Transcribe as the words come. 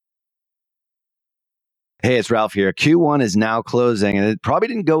Hey, it's Ralph here. Q1 is now closing, and it probably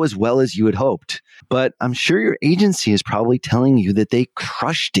didn't go as well as you had hoped. But I'm sure your agency is probably telling you that they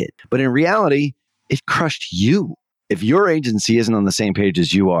crushed it. But in reality, it crushed you. If your agency isn't on the same page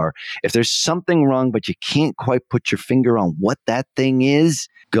as you are, if there's something wrong, but you can't quite put your finger on what that thing is,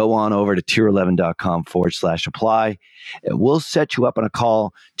 go on over to tier11.com/apply, and we'll set you up on a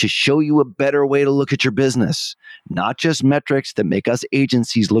call to show you a better way to look at your business. Not just metrics that make us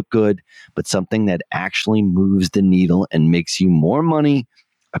agencies look good, but something that actually moves the needle and makes you more money,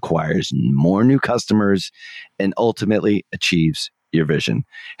 acquires more new customers, and ultimately achieves your vision.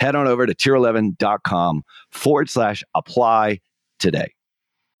 Head on over to tier11.com/apply today.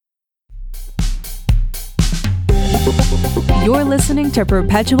 You're listening to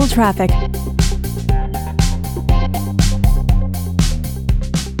Perpetual Traffic.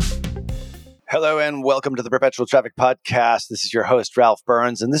 Hello and welcome to the Perpetual Traffic Podcast. This is your host, Ralph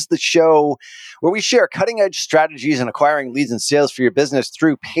Burns, and this is the show where we share cutting-edge strategies in acquiring leads and sales for your business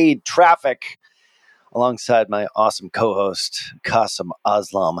through paid traffic, alongside my awesome co-host, Qasim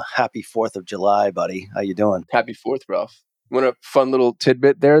Aslam. Happy 4th of July, buddy. How you doing? Happy 4th, Ralph. Want a fun little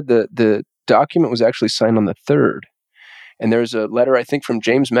tidbit there? The document was actually signed on the 3rd. And there's a letter, I think, from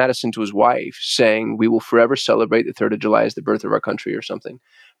James Madison to his wife saying, we will forever celebrate the 3rd of July as the birth of our country or something.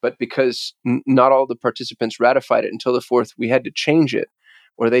 But because not all the participants ratified it until the 4th, we had to change it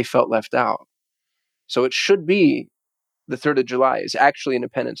or they felt left out. So it should be the 3rd of July is actually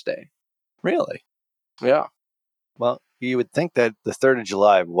Independence Day. Really? Yeah. Well, you would think that the 3rd of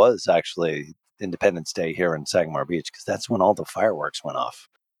July was actually Independence Day here in Sagamore Beach, because that's when all the fireworks went off.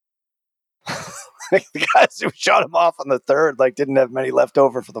 The guys who shot them off on the 3rd didn't have many left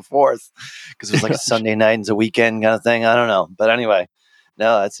over for the 4th, because it was like a Sunday night and a weekend kind of thing. I don't know. But anyway,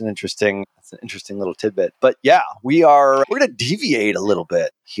 no, that's an interesting little tidbit. But yeah, we're going to deviate a little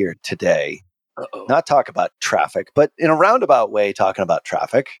bit here today. Uh-oh. Not talk about traffic, but in a roundabout way, talking about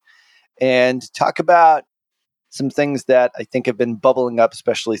traffic, and talk about some things that I think have been bubbling up,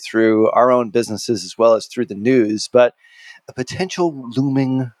 especially through our own businesses as well as through the news, but a potential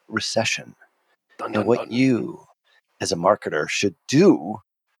looming recession. Dun, And dun, what dun. you as a marketer should do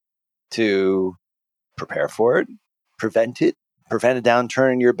to prepare for it, prevent a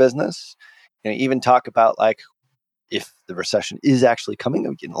downturn in your business, even talk about if the recession is actually coming.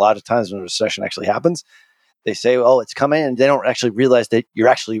 A lot of times when a recession actually happens, they say, oh, it's coming, and they don't actually realize that you're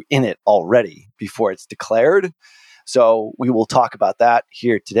actually in it already before it's declared. So we will talk about that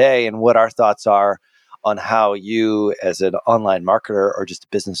here today and what our thoughts are on how you as an online marketer or just a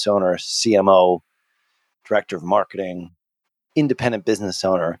business owner, CMO, director of marketing, independent business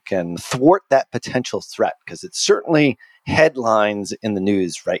owner can thwart that potential threat, because it's certainly headlines in the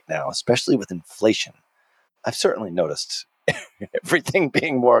news right now, especially with inflation. I've certainly noticed everything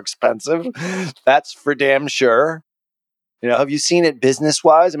being more expensive. That's for damn sure. Have you seen it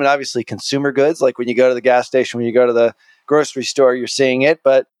business-wise? I mean, obviously consumer goods, like when you go to the gas station, when you go to the grocery store, you're seeing it.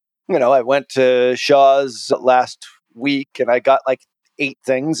 But, I went to Shaw's last week and I got 8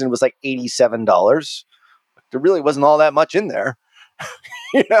 things and it was $87. There really wasn't all that much in there.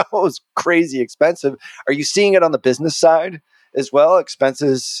 It was crazy expensive. Are you seeing it on the business side as well?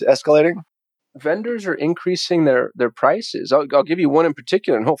 Expenses escalating? Vendors are increasing their prices. I'll give you one in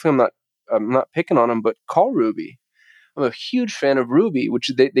particular, and hopefully I'm not picking on them, but call Ruby. I'm a huge fan of Ruby, which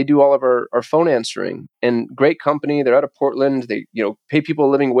they do all of our phone answering, and great company. They're out of Portland. They pay people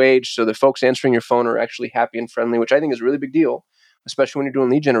a living wage, so the folks answering your phone are actually happy and friendly, which I think is a really big deal, especially when you're doing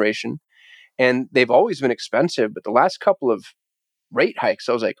lead generation. And they've always been expensive, but the last couple of rate hikes,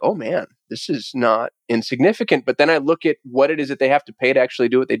 I was like, oh man, this is not insignificant. But then I look at what it is that they have to pay to actually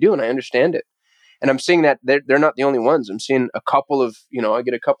do what they do, and I understand it. And I'm seeing that they're not the only ones. I'm seeing a couple of, I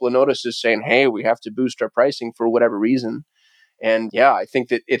get a couple of notices saying, hey, we have to boost our pricing for whatever reason. And yeah, I think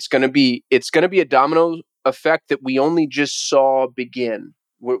that it's going to be a domino effect that we only just saw begin.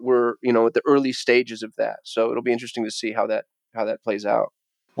 We're at the early stages of that. So it'll be interesting to see how that plays out.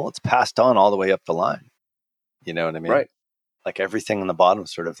 Well, it's passed on all the way up the line. You know what I mean? Right. Everything on the bottom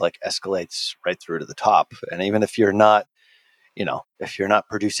sort of escalates right through to the top. And even if you're not, if you're not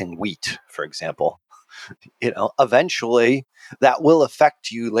producing wheat, for example, eventually that will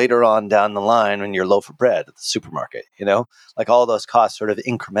affect you later on down the line when you're loaf of bread at the supermarket. All those costs sort of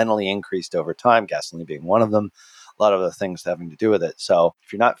incrementally increased over time, gasoline being one of them, a lot of other things having to do with it. So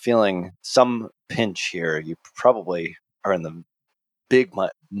if you're not feeling some pinch here, you probably are in the big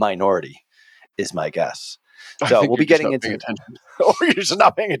minority, is my guess. So we'll be getting into or you're just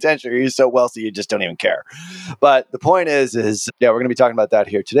not paying attention, or you're so wealthy you just don't even care. But the point is we're going to be talking about that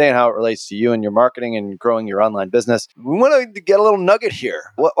here today and how it relates to you and your marketing and growing your online business. We want to get a little nugget here.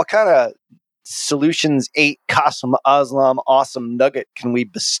 What kind of Solutions 8 Qasim Aslam awesome nugget can we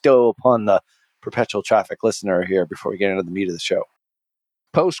bestow upon the perpetual traffic listener here before we get into the meat of the show?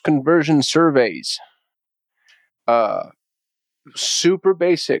 Post-conversion surveys. Super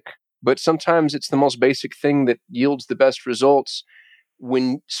basic, but sometimes it's the most basic thing that yields the best results.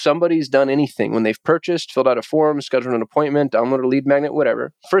 When somebody's done anything, when they've purchased, filled out a form, scheduled an appointment, downloaded a lead magnet,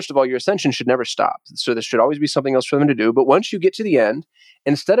 whatever, first of all, your ascension should never stop. So there should always be something else for them to do. But once you get to the end,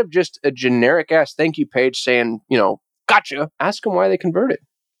 instead of just a generic ass thank you page saying, gotcha, ask them why they converted.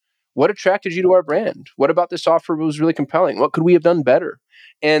 What attracted you to our brand? What about this offer was really compelling? What could we have done better?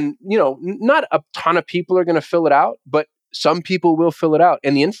 And, not a ton of people are going to fill it out, but some people will fill it out.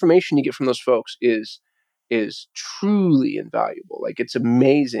 And the information you get from those folks is truly invaluable. Like, it's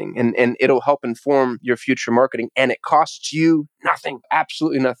amazing, and it'll help inform your future marketing, and it costs you nothing,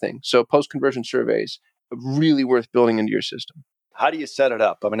 absolutely nothing. So post-conversion surveys are really worth building into your system. How do you set it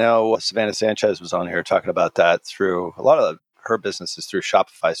up? I mean, now Savannah Sanchez was on here talking about that through a lot of her businesses through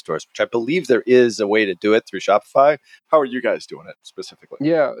Shopify stores, which I believe there is a way to do it through Shopify. How are you guys doing it specifically?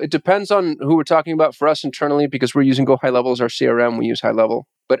 Yeah, it depends on who we're talking about. For us internally, because we're using Go High Level as our CRM, we use High Level,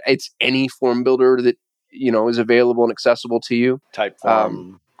 but it's any form builder that is available and accessible to you. Type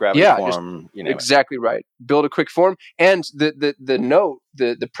form, Gravity form, exactly right. Build a quick form, and the note,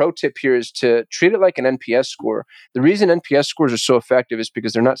 the pro tip here is to treat it like an NPS score. The reason NPS scores are so effective is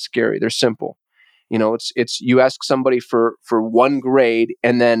because they're not scary; they're simple. It's you ask somebody for one grade,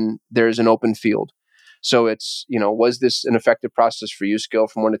 and then there's an open field. So it's was this an effective process for you? Scale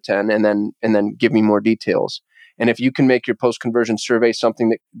from 1 to 10, and then give me more details. And if you can make your post-conversion survey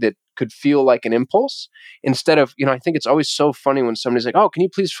something that could feel like an impulse, instead of, I think it's always so funny when somebody's like, oh, can you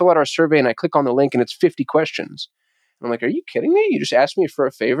please fill out our survey? And I click on the link and it's 50 questions. And I'm like, are you kidding me? You just asked me for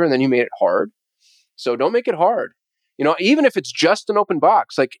a favor and then you made it hard. So don't make it hard. Even if it's just an open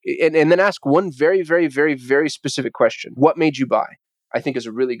box, and then ask one very, very, very, very specific question. What made you buy? I think is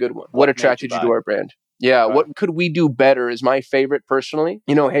a really good one. What attracted you to our brand? Yeah. Right. What could we do better is my favorite personally.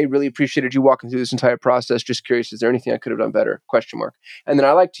 Hey, really appreciated you walking through this entire process. Just curious, is there anything I could have done better? ? And then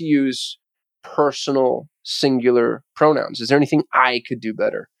I like to use personal singular pronouns. Is there anything I could do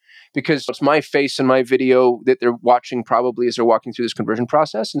better? Because it's my face and my video that they're watching probably as they're walking through this conversion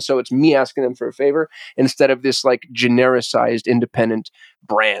process. And so it's me asking them for a favor instead of this like genericized independent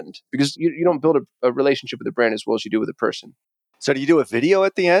brand, because you don't build a relationship with a brand as well as you do with a person. So do you do a video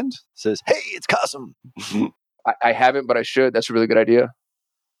at the end? It says, hey, it's Qasim. I haven't, but I should. That's a really good idea.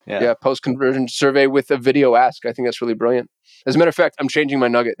 Yeah. Post-conversion survey with a video ask. I think that's really brilliant. As a matter of fact, I'm changing my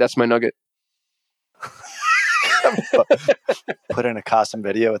nugget. That's my nugget. Put in a Qasim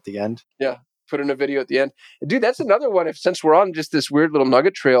video at the end. Yeah, put in a video at the end. Dude, that's another one. Since we're on just this weird little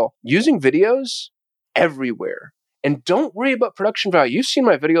nugget trail, using videos everywhere. And don't worry about production value. You've seen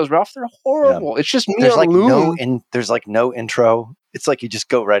my videos, Ralph. They're horrible. Yeah. It's just me there's on Loom. There's no intro. It's like you just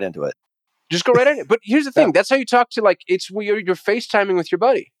go right into it. Just go right into it. But here's the thing. Yeah. That's how you talk to, it's you're FaceTiming with your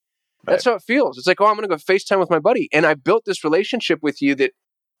buddy. Right. That's how it feels. It's like, oh, I'm going to go FaceTime with my buddy. And I built this relationship with you that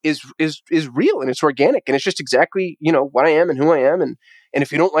is real and it's organic. And it's just exactly, what I am and who I am. And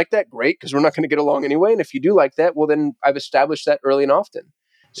if you don't like that, great, because we're not going to get along anyway. And if you do like that, well, then I've established that early and often.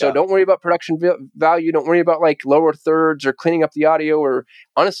 So don't worry about production value. Don't worry about lower thirds or cleaning up the audio or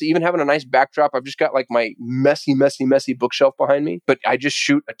honestly even having a nice backdrop. I've just got my messy bookshelf behind me, but I just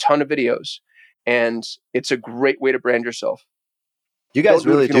shoot a ton of videos and it's a great way to brand yourself. You guys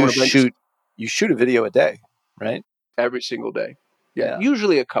really do shoot. You shoot a video a day, right? Every single day. Yeah.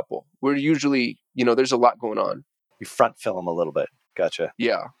 Usually a couple. We're usually, there's a lot going on. You front film a little bit. Gotcha.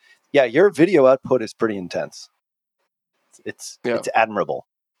 Yeah. Yeah. Your video output is pretty intense. It's admirable.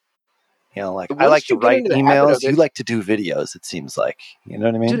 I like to write emails. You like to do videos, it seems like. You know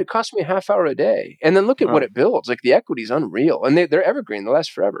what I mean? Dude, it costs me a half hour a day. And then look at what it builds. The equity is unreal. And they're evergreen. They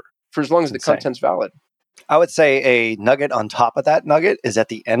last forever. For as long as the content's valid. I would say a nugget on top of that nugget is at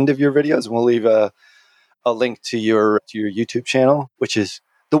the end of your videos. And we'll leave a link to your YouTube channel, which is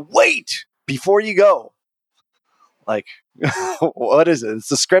the wait before you go. What is it?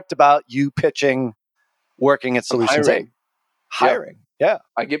 It's a script about you pitching, working at Solutions 8. Hiring. Yeah.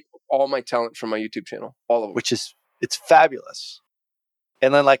 I get all my talent from my YouTube channel, all of them. It's fabulous.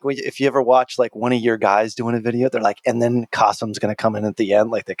 And then if you ever watch one of your guys doing a video, they're like, and then Qasim's going to come in at the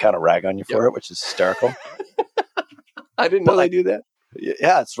end, they kind of rag on you for it, which is hysterical. I didn't know they do that.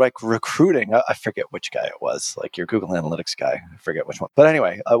 Yeah, it's like recruiting. I forget which guy it was, your Google Analytics guy. I forget which one. But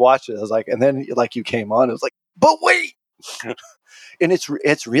anyway, I watched it. I was like, and then you came on, it was like, but wait. And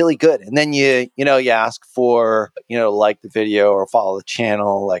it's really good. And then you ask for, like the video or follow the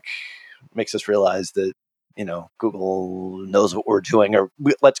channel, makes us realize that, Google knows what we're doing, or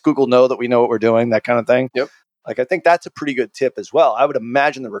let's Google know that we know what we're doing, that kind of thing. Yep. Like, I think that's a pretty good tip as well. I would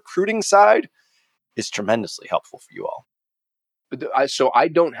imagine the recruiting side is tremendously helpful for you all. So I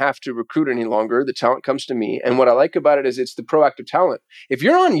don't have to recruit any longer. The talent comes to me. And what I like about it is it's the proactive talent. If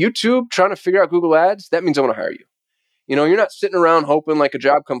you're on YouTube trying to figure out Google Ads, that means I want to hire you. You're not sitting around hoping like a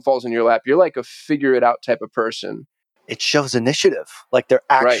job falls in your lap. You're like a figure it out type of person. It shows initiative. Like, they're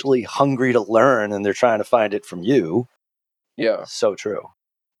actually hungry to learn, and they're trying to find it from you. Yeah. So true.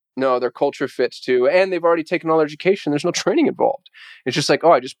 No, their culture fits too. And they've already taken all their education. There's no training involved. It's just like,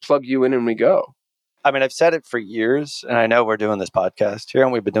 I just plug you in and we go. I mean, I've said it for years, and I know we're doing this podcast here,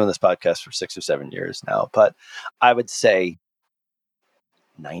 and we've been doing this podcast for 6 or 7 years now, but I would say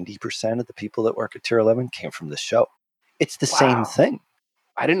 90% of the people that work at Tier 11 came from this show. It's the same thing.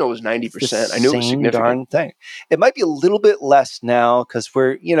 I didn't know it was 90%. I knew it was significant. Darn thing. It might be a little bit less now because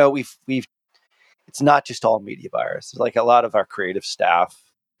we're, we've it's not just all media buyers. It's like a lot of our creative staff,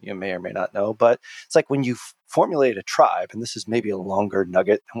 you may or may not know, but it's like when you formulate a tribe, and this is maybe a longer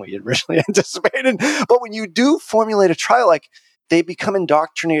nugget than we had originally anticipated, but when you do formulate a tribe, like, they become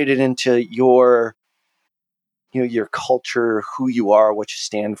indoctrinated into your culture, who you are, what you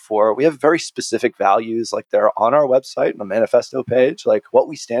stand for. We have very specific values, like they're on our website, on the manifesto page. Like, what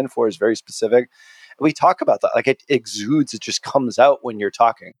we stand for is very specific. We talk about that. Like, it exudes, it just comes out when you're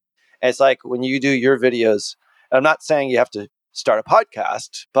talking. And it's like when you do your videos, and I'm not saying you have to start a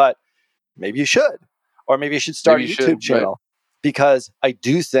podcast, but maybe you should. Or maybe you should start a YouTube channel. Right. Because I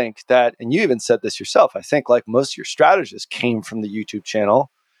do think that, and you even said this yourself, I think like most of your strategists came from the YouTube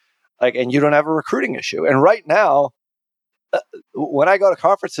channel, like, and you don't have a recruiting issue. And right now, when I go to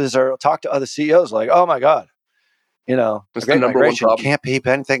conferences or talk to other CEOs, like, oh my God, it's the number one problem. Can't pay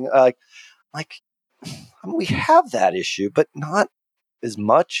anything. I mean, we have that issue, but not as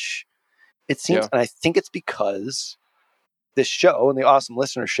much, it seems. Yeah. And I think it's because this show and the awesome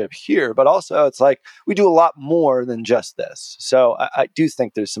listenership here, but also it's like we do a lot more than just this. So I do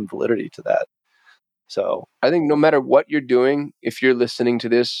think there's some validity to that. So I think no matter what you're doing, if you're listening to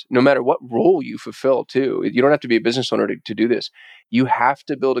this, no matter what role you fulfill too, you don't have to be a business owner to do this. You have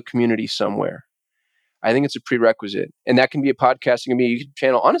to build a community somewhere. I think it's a prerequisite. And that can be a podcast, it can be a YouTube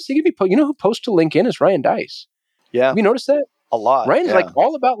channel. Honestly, it can be, who posts to LinkedIn is Ryan Deiss. Yeah. Have you noticed that? A lot. Ryan's like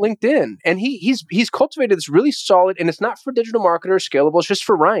all about LinkedIn. And he's cultivated this really solid, and it's not for digital marketers, scalable, it's just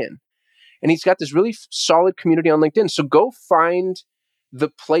for Ryan. And he's got this really solid community on LinkedIn. So go find the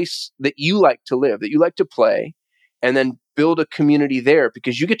place that you like to live, that you like to play, and then build a community there,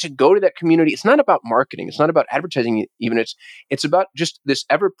 because you get to go to that community. It's not about marketing. It's not about advertising even. It's about just this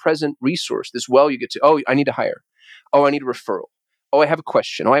ever-present resource, this well you get to, I need to hire. I need a referral. I have a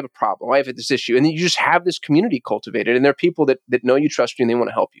question. I have a problem. I have this issue. And then you just have this community cultivated, and there are people that know you, trust you, and they want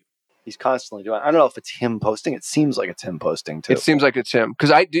to help you. He's constantly doing. I don't know if it's him posting. It seems like it's him posting too. It seems like it's him.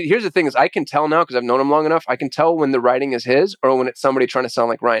 Because here's the thing: is I can tell now, because I've known him long enough. I can tell when the writing is his or when it's somebody trying to sound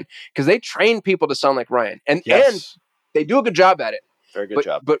like Ryan. Because they train people to sound like Ryan, and they do a good job at it. Very good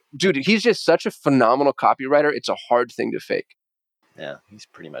job. But dude, he's just such a phenomenal copywriter. It's a hard thing to fake. Yeah, he's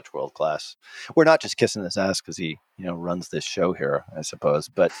pretty much world class. We're not just kissing his ass because he runs this show here, I suppose,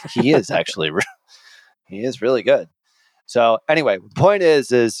 but he is actually he is really good. So anyway, the point is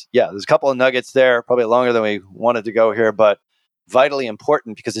there's a couple of nuggets there, probably longer than we wanted to go here, but vitally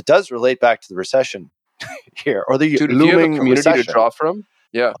important because it does relate back to the recession here, or the looming community recession. To draw from.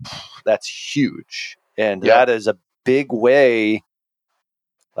 Yeah, that's huge, and that is a big way.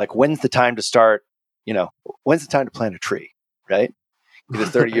 Like, when's the time to start? When's the time to plant a tree? Right? Either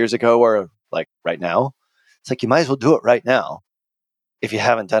 30 years ago or like right now. It's like you might as well do it right now if you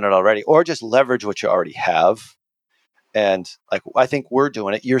haven't done it already, or just leverage what you already have. And like, I think we're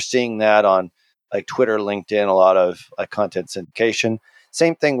doing it. You're seeing that on like Twitter, LinkedIn, a lot of like content syndication.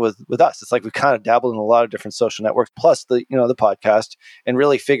 Same thing with us. It's like we kind of dabbled in a lot of different social networks, plus the podcast, and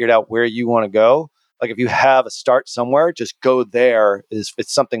really figured out where you want to go. Like, if you have a start somewhere, just go there. If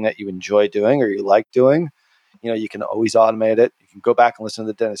it's something that you enjoy doing or you like doing, you can always automate it. You can go back and listen to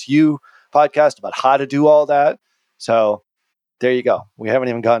the Dennis Yu podcast about how to do all that. So there you go. We haven't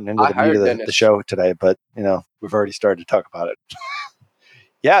even gotten into the meat of the show today, but we've already started to talk about it.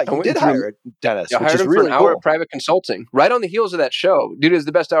 Yeah, you did hire Dennis. I hired him for an hour of private consulting right on the heels of that show. Dude, it was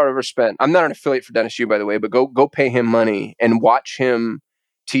the best hour I've ever spent. I'm not an affiliate for Dennis Yu, by the way, but go pay him money and watch him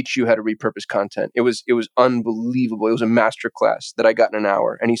teach you how to repurpose content. It was unbelievable. It was a masterclass that I got in an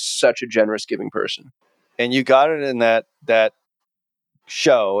hour, and he's such a generous, giving person. And you got it in that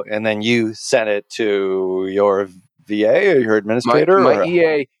show, and then you sent it to your VA or your administrator? My or?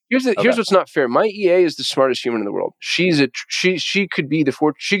 EA. Here's Okay. what's not fair. My EA is the smartest human in the world. She could be the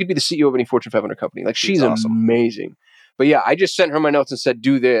CEO of any Fortune 500 company. Like she's awesome. amazing. But yeah, I just sent her my notes and said,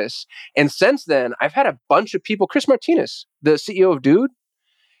 do this. And since then, I've had a bunch of people. Chris Martinez, the CEO of Dude,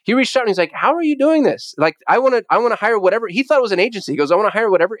 he reached out and he's like, how are you doing this? Like, I want to hire whatever. He thought it was an agency. He goes, I want to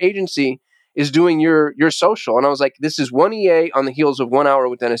hire whatever agency is doing your social. And I was like, this is one EA on the heels of 1 hour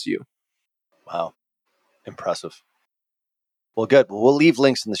with NSU. Wow. Impressive. Well, good. We'll leave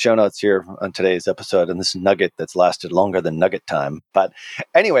links in the show notes here on today's episode and this nugget that's lasted longer than nugget time. But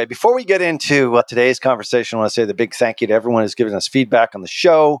anyway, before we get into today's conversation, I want to say the big thank you to everyone who's given us feedback on the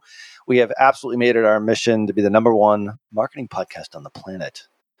show. We have absolutely made it our mission to be the #1 marketing podcast on the planet.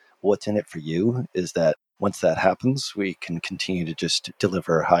 What's in it for you is that once that happens, we can continue to just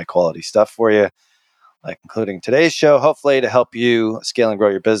deliver high quality stuff for you, like including today's show, hopefully to help you scale and grow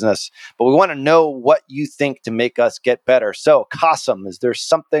your business. But we want to know what you think to make us get better. So, Qasim, is there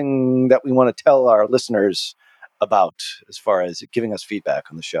something that we want to tell our listeners about as far as giving us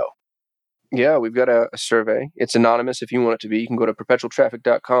feedback on the show? Yeah, we've got a survey. It's anonymous if you want it to be. You can go to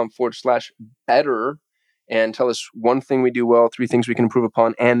perpetualtraffic.com/better and tell us one thing we do well, 3 things we can improve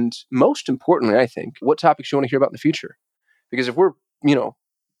upon, and most importantly, I think, what topics you want to hear about in the future. Because if we're,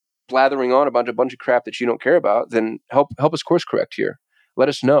 blathering on about a bunch of crap that you don't care about, then help us course correct here. Let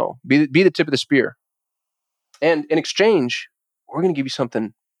us know. Be the tip of the spear. And in exchange, we're going to give you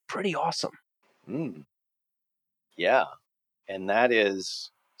something pretty awesome. Yeah. And that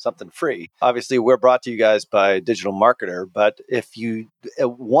is something free. Obviously, we're brought to you guys by Digital Marketer, but if you,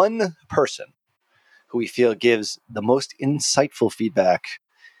 one person who we feel gives the most insightful feedback,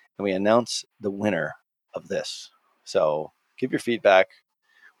 and we announce the winner of this. So give your feedback.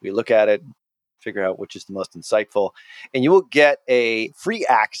 We look at it, figure out which is the most insightful, and you will get a free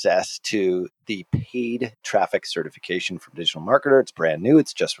access to the paid traffic certification from Digital Marketer. It's brand new.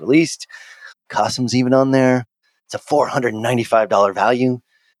 It's just released. Qasim's even on there. It's a $495 value.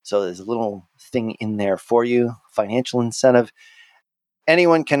 So there's a little thing in there for you, financial incentive.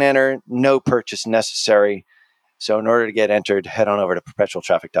 Anyone can enter, no purchase necessary. So in order to get entered, head on over to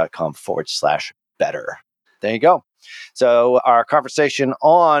perpetualtraffic.com/better. There you go. So our conversation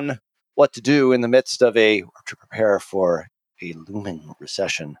on what to do in the midst of to prepare for a looming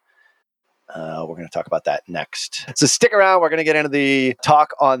recession. We're going to talk about that next. So stick around. We're going to get into the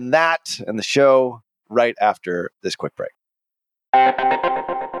talk on that and the show right after this quick break.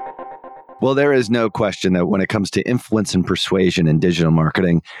 Well, there is no question that when it comes to influence and persuasion in digital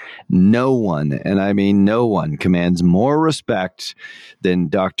marketing, no one, and I mean no one, commands more respect than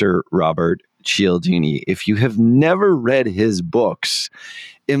Dr. Robert Cialdini. If you have never read his books,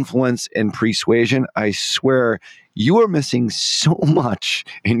 Influence and Persuasion, I swear you are missing so much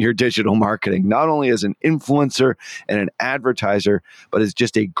in your digital marketing, not only as an influencer and an advertiser, but as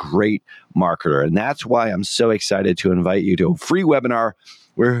just a great marketer. And that's why I'm so excited to invite you to a free webinar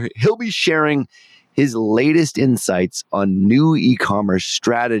where he'll be sharing his latest insights on new e-commerce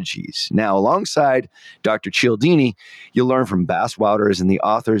strategies. Now, alongside Dr. Cialdini, you'll learn from Bass Wouters and the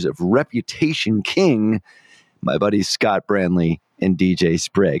authors of Reputation King, my buddies Scott Branley and DJ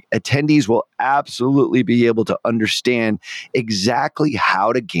Sprigg. Attendees will absolutely be able to understand exactly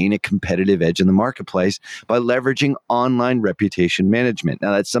how to gain a competitive edge in the marketplace by leveraging online reputation management.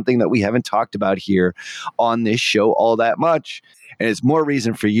 Now, that's something that we haven't talked about here on this show all that much. And it's more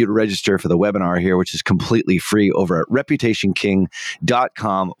reason for you to register for the webinar here, which is completely free over at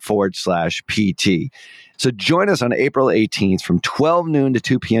reputationking.com/PT. So join us on April 18th from 12 noon to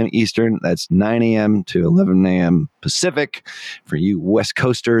 2 p.m. Eastern. That's 9 a.m. to 11 a.m. Pacific for you West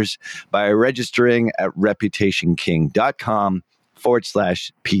Coasters by registering at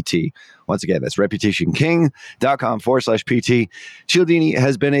reputationking.com/PT. Once again, that's reputationking.com/PT. Cialdini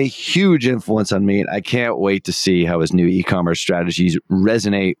has been a huge influence on me, and I can't wait to see how his new e-commerce strategies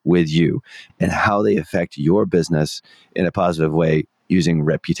resonate with you and how they affect your business in a positive way using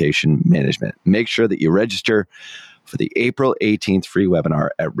reputation management. Make sure that you register for the April 18th free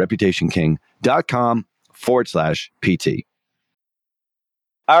webinar at reputationking.com/PT.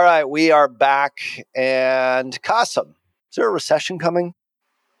 All right, we are back. And Qasim, is there a recession coming?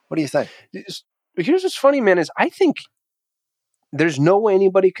 What do you think? Here's what's funny, man, is I think there's no way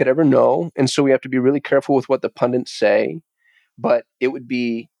anybody could ever know. And so we have to be really careful with what the pundits say. But it would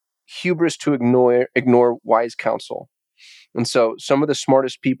be hubris to ignore wise counsel. And so some of the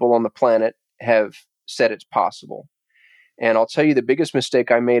smartest people on the planet have said it's possible. And I'll tell you, the biggest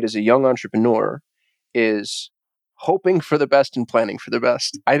mistake I made as a young entrepreneur is hoping for the best and planning for the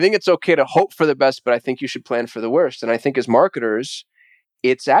best. I think it's okay to hope for the best, but I think you should plan for the worst. And I think as marketers,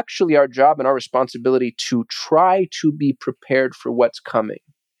 it's actually our job and our responsibility to try to be prepared for what's coming.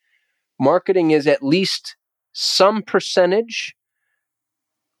 Marketing is at least some percentage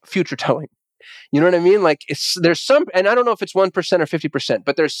future telling. You know what I mean? Like there's some, and I don't know if it's 1% or 50%,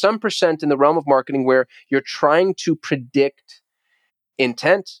 but there's some percent in the realm of marketing where you're trying to predict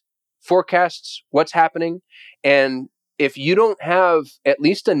intent, forecasts, what's happening. And if you don't have at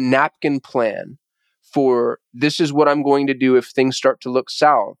least a napkin plan for this is what I'm going to do if things start to look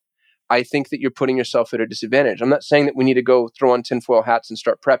south, I think that you're putting yourself at a disadvantage. I'm not saying that we need to go throw on tinfoil hats and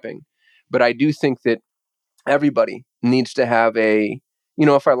start prepping, but I do think that everybody needs to have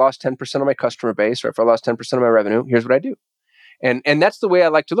if I lost 10% of my customer base or if I lost 10% of my revenue, here's what I do. And that's the way I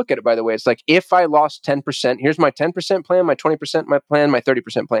like to look at it, by the way. It's like, if I lost 10%, here's my 10% plan, my 20% my plan, my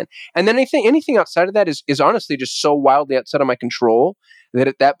 30% plan. And then anything outside of that is honestly just so wildly outside of my control that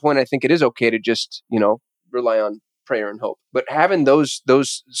at that point, I think it is okay to just, rely on prayer and hope. But having those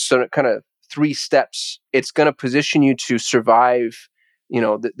sort of kind of 3 steps, it's going to position you to survive,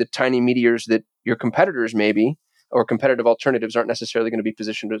 the tiny meteors that your competitors maybe, or competitive alternatives aren't necessarily going to be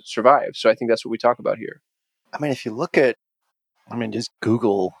positioned to survive. So I think that's what we talk about here. I mean, if you look at, just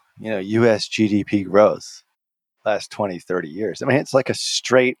Google, US GDP growth last 20, 30 years. I mean, it's like a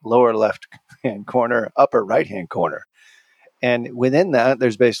straight lower left-hand corner, upper right-hand corner. And within that,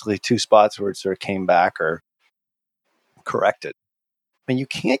 there's basically 2 spots where it sort of came back or corrected. I mean, you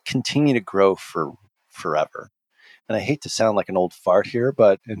can't continue to grow for forever. And I hate to sound like an old fart here,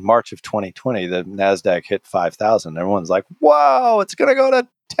 but in March of 2020, the NASDAQ hit 5,000. Everyone's like, wow, it's going to go to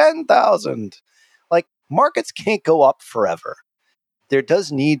 10,000. Like, markets can't go up forever. There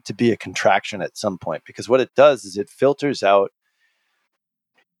does need to be a contraction at some point, because what it does is it filters out,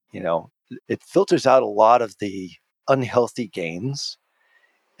 a lot of the unhealthy gains.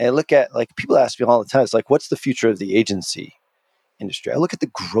 And I look at, like, people ask me all the time, it's like, what's the future of the agency industry? I look at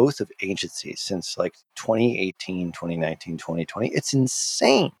the growth of agencies since like 2018, 2019, 2020. It's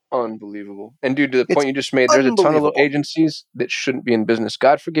insane. Unbelievable. And dude, to the point you just made, there's a ton of little agencies that shouldn't be in business.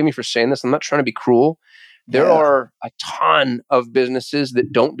 God forgive me for saying this. I'm not trying to be cruel. There are a ton of businesses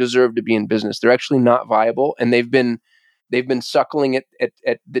that don't deserve to be in business. They're actually not viable, and they've been suckling at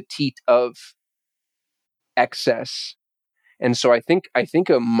the teat of excess. And so I think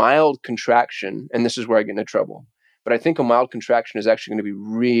a mild contraction, and this is where I get into trouble, but I think a mild contraction is actually going to be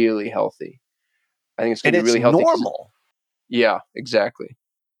really healthy. I think it's going to be really healthy. It's normal. Yeah, exactly.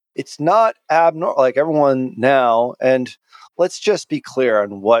 It's not abnormal, like everyone now. And let's just be clear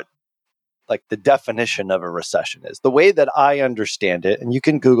on what, like, the definition of a recession is. The way that I understand it, and you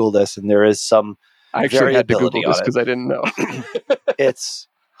can Google this, and there is some I actually had to Google this because I didn't know. It's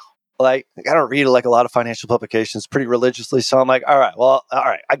like, I don't read like a lot of financial publications pretty religiously. So I'm like, all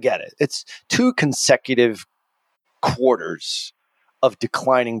right, I get it. It's 2 consecutive quarters of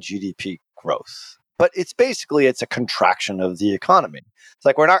declining GDP growth. But it's a contraction of the economy. It's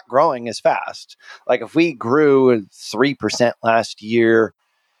like, we're not growing as fast. Like, if we grew 3% last year,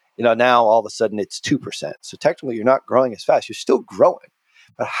 now all of a sudden it's 2%. So technically you're not growing as fast. You're still growing.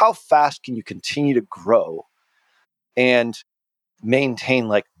 But how fast can you continue to grow and maintain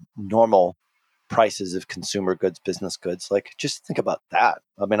like normal prices of consumer goods, business goods? Like, just think about that.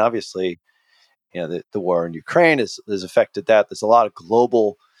 I mean, obviously, the war in Ukraine has affected that. There's a lot of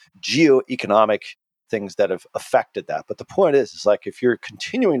global geoeconomic things that have affected that. But the point is like, if you're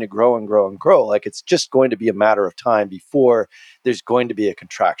continuing to grow and grow and grow, like, it's just going to be a matter of time before there's going to be a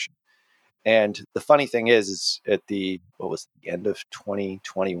contraction. And the funny thing is at the end of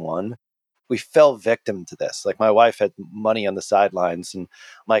 2021, we fell victim to this. Like, my wife had money on the sidelines, and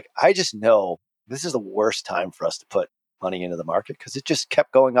I'm like, I just know this is the worst time for us to put money into the market because it just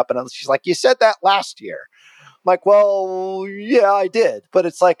kept going up and up. She's like, you said that last year. I'm like, well, yeah, I did. But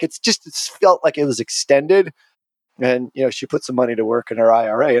it's like, it's felt like it was extended. And, she put some money to work in her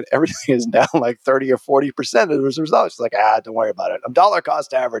IRA, and everything is down like 30 or 40% as a result. She's like, don't worry about it. I'm dollar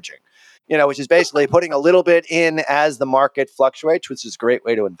cost averaging, which is basically putting a little bit in as the market fluctuates, which is a great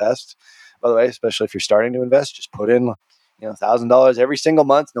way to invest. By the way, especially if you're starting to invest, just put in, $1,000 every single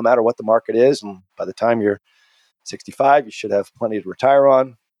month, no matter what the market is. And by the time you're 65, you should have plenty to retire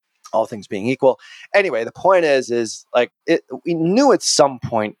on, all things being equal. Anyway, the point is like, we knew at some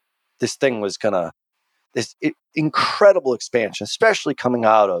point this thing was this incredible expansion, especially coming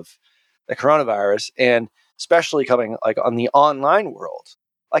out of the coronavirus, and especially coming like on the online world.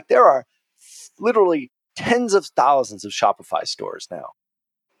 Like, there are literally tens of thousands of Shopify stores now.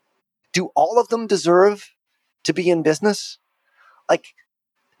 Do all of them deserve to be in business? Like,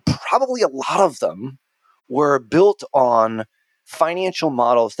 probably a lot of them were built on financial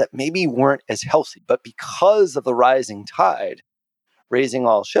models that maybe weren't as healthy, but because of the rising tide, raising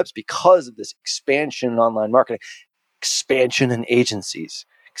all ships because of this expansion in online marketing, expansion in agencies,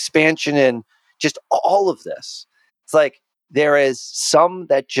 expansion in just all of this. It's like there is some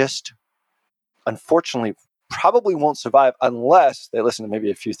that just unfortunately probably won't survive unless they listen to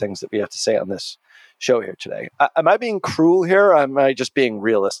maybe a few things that we have to say on this show here today. Am I being cruel here, or am I just being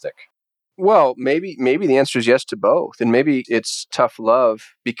realistic? Well, maybe the answer is yes to both. And maybe it's tough love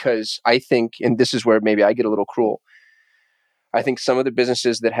because I think, and this is where maybe I get a little cruel, I think some of the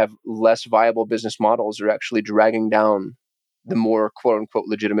businesses that have less viable business models are actually dragging down the more quote unquote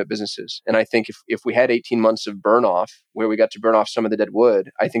legitimate businesses. And I think if we had 18 months of burn off where we got to burn off some of the dead wood,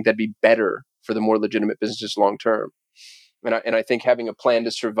 I think that'd be better for the more legitimate businesses long term. And I think having a plan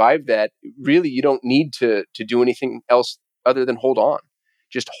to survive that, really, you don't need to do anything else other than hold on.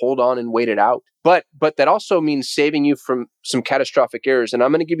 Just hold on and wait it out. But that also means saving you from some catastrophic errors. And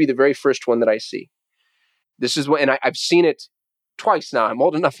I'm going to give you the very first one that I see. This is what, and I've seen it twice now. I'm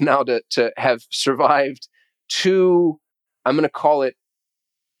old enough now to have survived two, I'm going to call it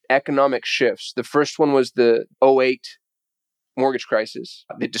economic shifts. The first one was the '08 mortgage crisis.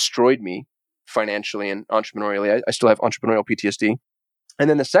 It destroyed me financially and entrepreneurially. I still have entrepreneurial PTSD. And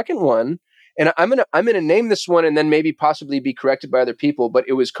then the second one, and I'm gonna name this one and then maybe possibly be corrected by other people, but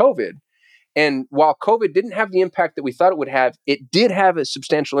it was COVID. And while COVID didn't have the impact that we thought it would have, it did have a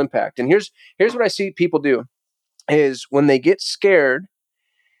substantial impact. And here's what I see people do is when they get scared,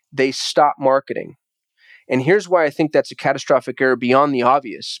 they stop marketing. And here's why I think that's a catastrophic error beyond the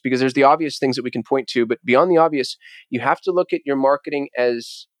obvious, because there's the obvious things that we can point to, but beyond the obvious, you have to look at your marketing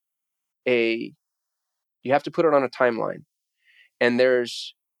as you have to put it on a timeline. And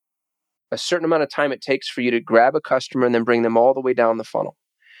there's a certain amount of time it takes for you to grab a customer and then bring them all the way down the funnel.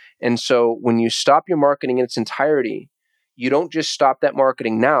 And so when you stop your marketing in its entirety, you don't just stop that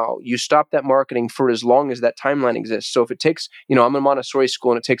marketing now, you stop that marketing for as long as that timeline exists. So if it takes, I'm in Montessori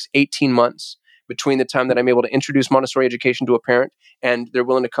school and it takes 18 months between the time that I'm able to introduce Montessori education to a parent and they're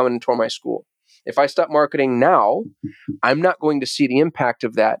willing to come and tour my school. If I stop marketing now, I'm not going to see the impact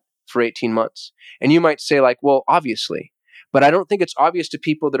of that for 18 months. And you might say like, well, obviously, but I don't think it's obvious to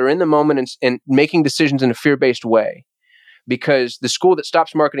people that are in the moment and making decisions in a fear-based way. Because the school that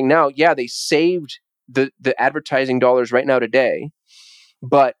stops marketing now, yeah, they saved the advertising dollars right now today,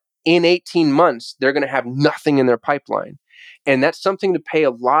 but in 18 months, they're going to have nothing in their pipeline. And that's something to pay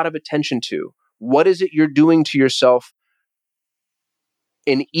a lot of attention to. What is it you're doing to yourself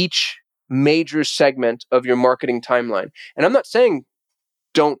in each major segment of your marketing timeline? And I'm not saying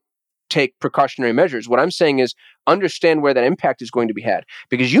don't take precautionary measures. What I'm saying is understand where that impact is going to be had,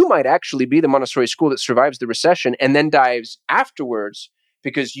 because you might actually be the Montessori school that survives the recession and then dives afterwards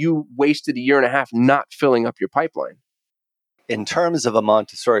because you wasted a year and a half not filling up your pipeline. In terms of a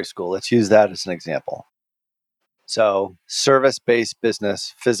Montessori school, let's use that as an example. So service-based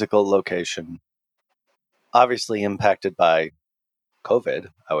business, physical location, obviously impacted by COVID,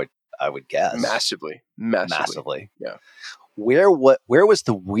 I would guess. Massively. Yeah. Where was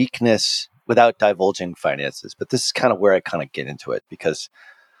the weakness, without divulging finances? But this is kind of where I kind of get into it, because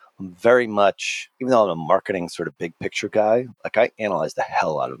I'm very much, even though I'm a marketing sort of big picture guy, like I analyze the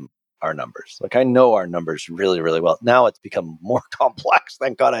hell out of our numbers. Like I know our numbers really, really well. Now it's become more complex.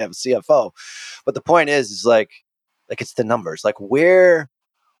 Thank God I have a CFO. But the point is like it's the numbers. Like where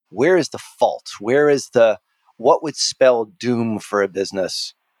is the fault? What would spell doom for a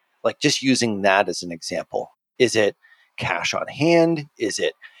business? Like just using that as an example. Is it cash on hand? Is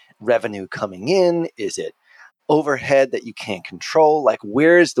it revenue coming in? Is it overhead that you can't control? Like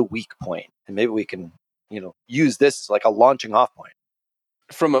where is the weak point? And maybe we can, use this as like a launching off point.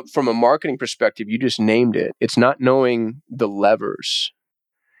 From a marketing perspective, you just named it. It's not knowing the levers.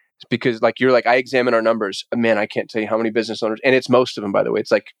 It's because I examine our numbers. Man, I can't tell you how many business owners, and it's most of them, by the way.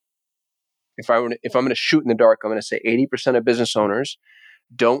 It's like, if I'm going to shoot in the dark, I'm going to say 80% of business owners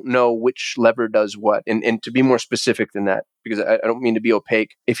don't know which lever does what. And to be more specific than that, because I don't mean to be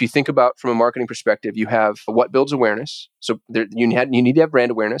opaque. If you think about from a marketing perspective, you have what builds awareness. So you need to have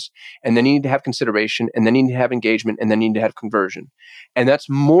brand awareness, and then you need to have consideration, and then you need to have engagement, and then you need to have conversion. And that's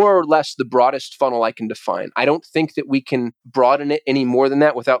more or less the broadest funnel I can define. I don't think that we can broaden it any more than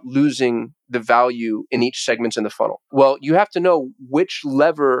that without losing the value in each segment in the funnel. Well, you have to know which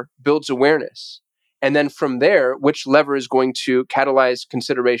lever builds awareness. And then from there, which lever is going to catalyze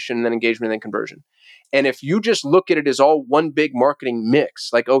consideration, and then engagement, and then conversion. And if you just look at it as all one big marketing mix,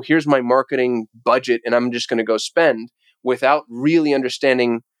 like, oh, here's my marketing budget and I'm just going to go spend, without really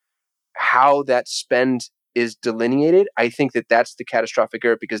understanding how that spend is delineated, I think that that's the catastrophic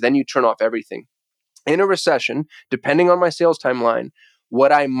error, because then you turn off everything. In a recession, depending on my sales timeline,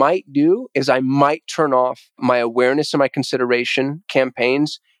 What I might do is I might turn off my awareness and my consideration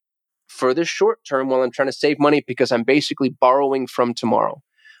campaigns for the short term while I'm trying to save money, because I'm basically borrowing from tomorrow.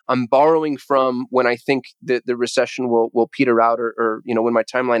 I'm borrowing from when I think that the recession will peter out, or when my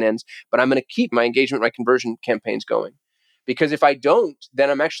timeline ends, but I'm going to keep my engagement, my conversion campaigns going. Because if I don't, then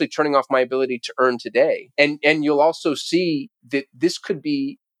I'm actually turning off my ability to earn today. And you'll also see that this could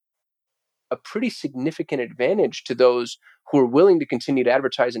be a pretty significant advantage to those who are willing to continue to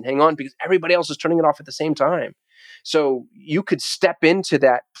advertise and hang on, because everybody else is turning it off at the same time. So you could step into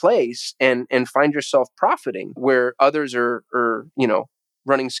that place and find yourself profiting where others are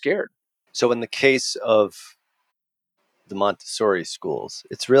running scared. So in the case of the Montessori schools,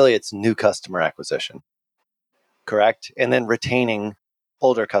 it's new customer acquisition, correct? And then retaining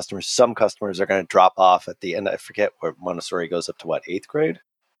older customers. Some customers are going to drop off at the end. I forget where Montessori goes up to, what, 8th grade?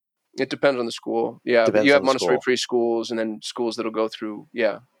 It depends on the school. Yeah, but you have Montessori preschools and then schools that'll go through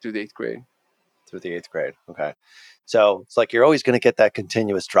the 8th grade. Through the 8th grade. Okay. So it's like you're always going to get that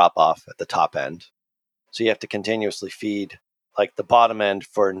continuous drop off at the top end. So you have to continuously feed like the bottom end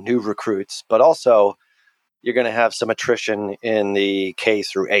for new recruits, but also you're going to have some attrition in the K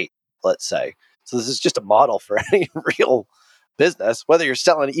through 8, let's say. So this is just a model for any real business, whether you're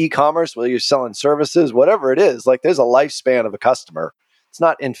selling e-commerce, whether you're selling services, whatever it is. Like there's a lifespan of a customer. It's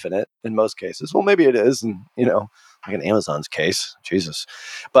not infinite in most cases. Well, maybe it is, and like in Amazon's case, Jesus.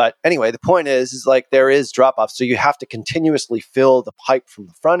 But anyway, the point is like there is drop off. So you have to continuously fill the pipe from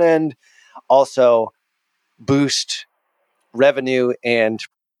the front end, also boost revenue. And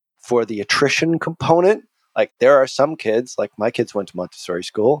for the attrition component, like there are some kids, like my kids went to Montessori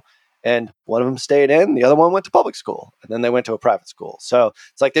school, and one of them stayed in, the other one went to public school, and then they went to a private school. So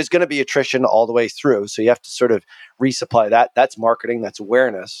it's like there's going to be attrition all the way through. So you have to sort of resupply that. That's marketing, that's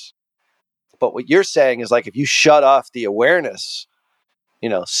awareness. But what you're saying is like if you shut off the awareness,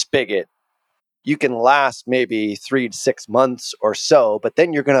 spigot, you can last maybe 3 to 6 months or so, but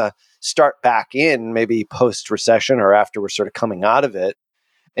then you're going to start back in maybe post-recession or after we're sort of coming out of it,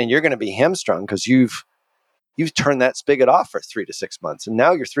 and you're going to be hamstrung because you've turned that spigot off for 3 to 6 months, and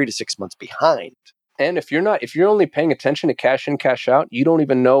now you're 3 to 6 months behind. And if you're only paying attention to cash in, cash out, you don't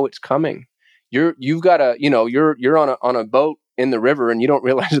even know it's coming. You've got you're on a boat in the river and you don't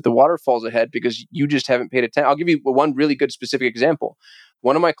realize that the waterfall's ahead because you just haven't paid attention. I'll give you one really good specific example.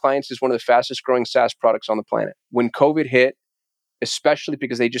 One of my clients is one of the fastest growing SaaS products on the planet. When COVID hit, especially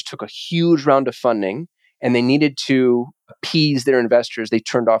because they just took a huge round of funding and they needed to appease their investors, they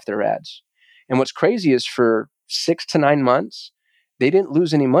turned off their ads. And what's crazy is for 6 to 9 months, they didn't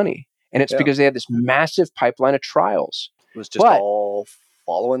lose any money. And it's because they had this massive pipeline of trials. It was just all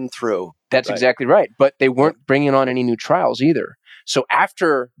following through. That's right. Exactly right. But they weren't bringing on any new trials either. So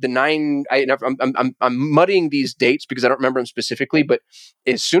after the 9, I'm muddying these dates because I don't remember them specifically, but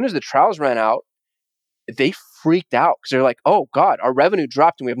as soon as the trials ran out, they freaked out because they're like, oh God, our revenue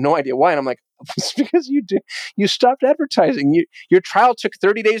dropped and we have no idea why. And I'm like, it's because you stopped advertising. Your trial took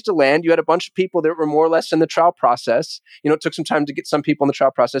 30 days to land. You had a bunch of people that were more or less in the trial process. It took some time to get some people in the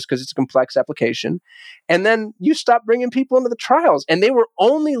trial process because it's a complex application. And then you stopped bringing people into the trials, and they were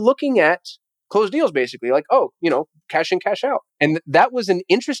only looking at closed deals, basically, like, cash in, cash out. And that was an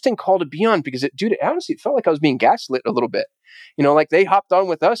interesting call to be on because honestly, it felt like I was being gaslit a little bit. Like they hopped on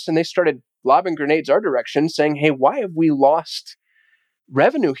with us and they started lobbing grenades our direction saying, hey, why have we lost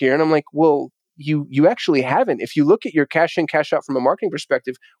revenue here? And I'm like, well, you actually haven't. If you look at your cash in, cash out from a marketing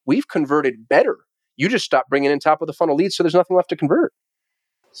perspective, we've converted better. You just stopped bringing in top of the funnel leads, so there's nothing left to convert.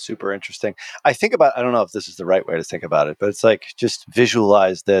 Super interesting. I don't know if this is the right way to think about it, but it's like just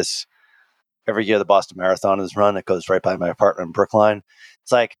visualize this. Every year the Boston Marathon is run. It goes right by my apartment in Brookline.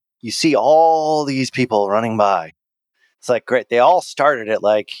 It's like you see all these people running by. It's like, great. They all started at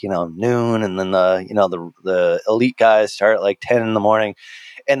like, noon, and then the elite guys start at like 10 in the morning,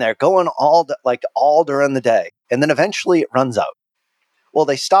 and they're going all during the day. And then eventually it runs out. Well,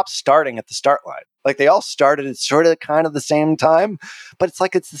 they stopped starting at the start line. Like they all started at sort of kind of the same time, but it's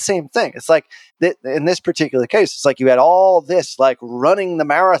like, it's the same thing. It's like in this particular case, it's like you had all this like running the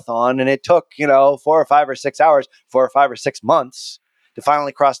marathon, and it took, 4 or 5 or 6 hours, 4 or 5 or 6 months to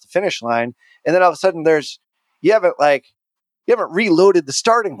finally cross the finish line. And then all of a sudden you haven't reloaded the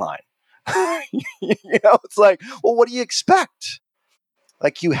starting line. It's like, well, what do you expect?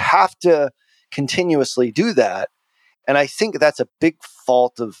 Like you have to continuously do that. And I think that's a big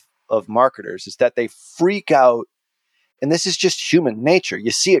fault of marketers is that they freak out. And this is just human nature.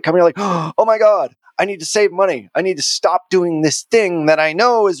 You see it coming, you're like, oh my God, I need to save money. I need to stop doing this thing that I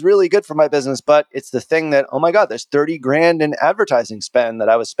know is really good for my business, but it's the thing that, oh my God, there's 30 grand in advertising spend that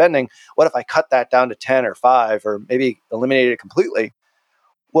I was spending. What if I cut that down to 10 or 5 or maybe eliminated it completely?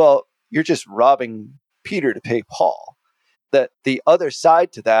 Well, you're just robbing Peter to pay Paul. That the other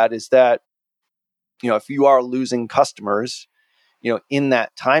side to that is that, if you are losing customers, in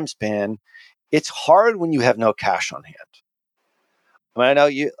that time span, it's hard when you have no cash on hand. I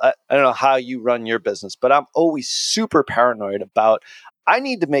mean, I don't know how you run your business, but I'm always super paranoid about, I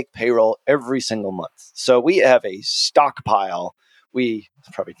need to make payroll every single month. So we have a stockpile. We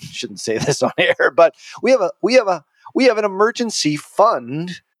probably shouldn't say this on air, but we have an emergency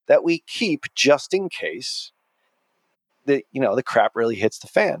fund that we keep just in case the crap really hits the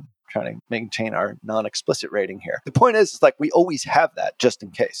fan. Trying to maintain our non-explicit rating here. The point is like we always have that just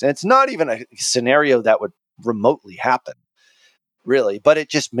in case. And it's not even a scenario that would remotely happen, really, but it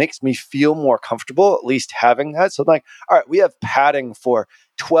just makes me feel more comfortable at least having that. So like, all right, we have padding for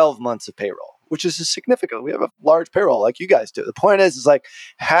 12 months of payroll, which is significant. We have a large payroll like you guys do. The point is like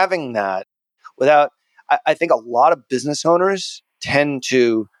having that without, I think a lot of business owners tend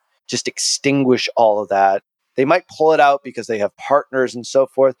to just extinguish all of that. They might pull it out because they have partners and so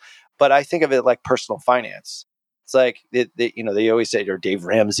forth. But I think of it like personal finance. It's like, they always say, or Dave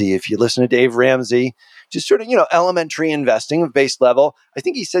Ramsey, if you listen to Dave Ramsey, just sort of, elementary investing of base level. I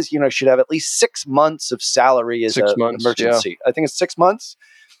think he says, should have at least 6 months of salary as an emergency. Yeah. I think it's 6 months.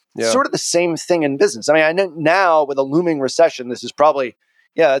 Yeah. Sort of the same thing in business. I mean, I know now with a looming recession, this is probably,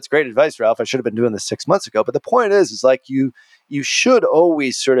 that's great advice, Ralph. I should have been doing this 6 months ago. But the point is like you should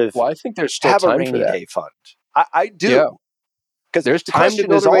always sort of I think there's still have time a rainy for that. day fund. I do. Yeah. Because there's time to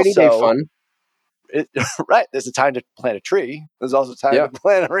build a rainy day fund. Right. There's a time to plant a tree. There's also time to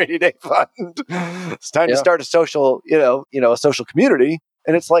plant a rainy day fund. It's time to start a social, a social community.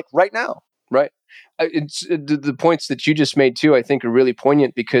 And it's like right now. Right. It's the points that you just made too, I think are really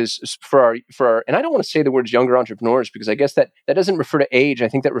poignant because for our, and I don't want to say the words younger entrepreneurs because I guess that doesn't refer to age. I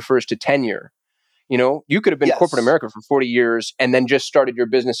think that refers to tenure. You could have been corporate America for 40 years and then just started your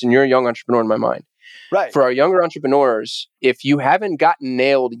business and you're a young entrepreneur in my mind. Right. For our younger entrepreneurs, if you haven't gotten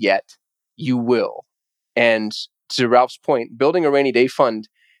nailed yet, you will. And to Ralph's point, building a rainy day fund,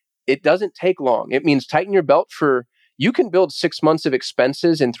 it doesn't take long. It means tighten your belt you can build 6 months of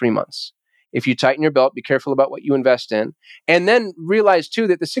expenses in 3 months. If you tighten your belt, be careful about what you invest in. And then realize too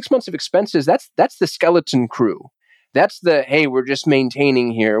that the 6 months of expenses, that's the skeleton crew. That's the, hey, we're just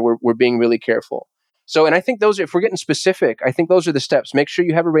maintaining here. We're being really careful. So, and I think if we're getting specific, I think those are the steps. Make sure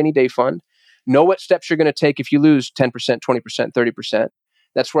you have a rainy day fund. Know what steps you're going to take if you lose 10%, 20%, 30%.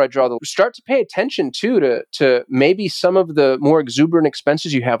 That's where I draw start to pay attention too to maybe some of the more exuberant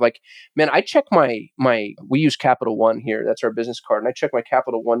expenses you have. Like, man, I check my we use Capital One here. That's our business card. And I check my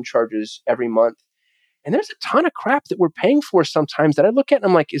Capital One charges every month. And there's a ton of crap that we're paying for sometimes that I look at and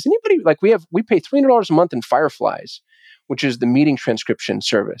I'm like, is anybody like we pay $300 a month in Fireflies, which is the meeting transcription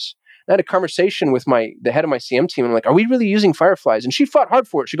service. I had a conversation with the head of my CM team. I'm like, are we really using Fireflies? And she fought hard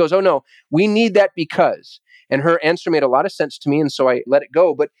for it. She goes, oh no, we need that because. And her answer made a lot of sense to me. And so I let it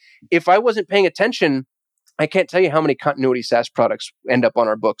go. But if I wasn't paying attention, I can't tell you how many continuity SaaS products end up on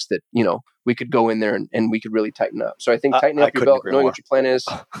our books that, we could go in there and we could really tighten up. So I think tightening up your belt, knowing what your plan is.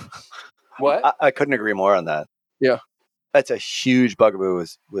 What? I couldn't agree more on that. Yeah. That's a huge bugaboo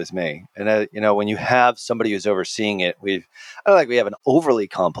with me. And, when you have somebody who's overseeing it, I don't think we have an overly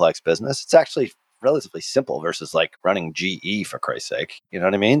complex business. It's actually relatively simple versus like running GE, for Christ's sake. You know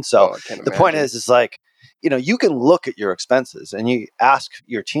what I mean? So the point is like, you can look at your expenses and you ask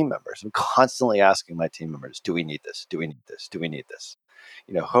your team members. I'm constantly asking my team members, do we need this? Do we need this? Do we need this?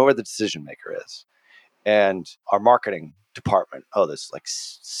 Whoever the decision maker is. And our marketing department, there's like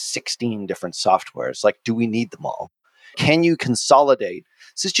 16 different softwares. Like, do we need them all? Can you consolidate?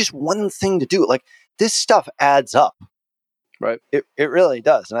 This is just one thing to do. Like, this stuff adds up. Right. It really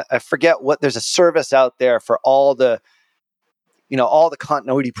does. And I forget there's a service out there for all the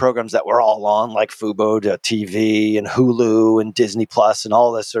continuity programs that we're all on, like Fubo TV and Hulu and Disney Plus and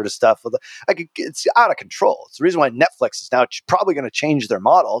all this sort of stuff. It's out of control. It's the reason why Netflix is now probably going to change their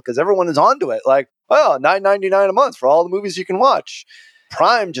model because everyone is onto it. Like, $9.99 a month for all the movies you can watch.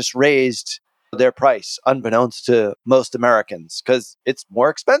 Prime just raised their price, unbeknownst to most Americans, because it's more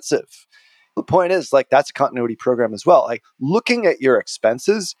expensive. The point is, like, that's a continuity program as well. Like, looking at your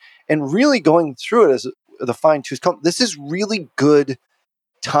expenses and really going through it as the fine-tooth comb. This is really good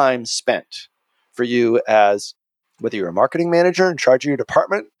time spent for you as whether you're a marketing manager in charge of your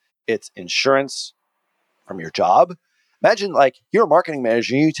department, it's insurance from your job. Imagine like you're a marketing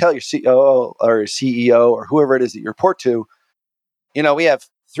manager and you tell your COO or your CEO or whoever it is that you report to, we have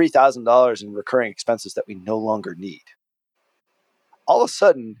 $3,000 in recurring expenses that we no longer need. All of a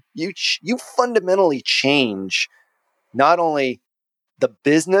sudden, you fundamentally change not only the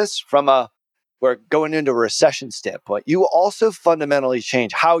business from a we're going into a recession standpoint, you also fundamentally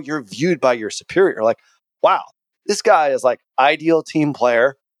change how you're viewed by your superior. Like, wow, this guy is like ideal team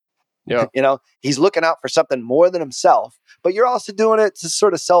player. Yeah. He's looking out for something more than himself, but you're also doing it to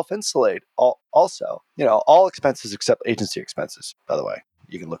sort of self-insulate also, all expenses except agency expenses, by the way,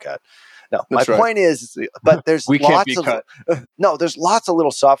 you can look at. No, my point is, but there's we can't be cut. No, there's lots of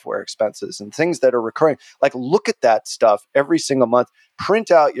little software expenses and things that are recurring. Like, look at that stuff every single month. Print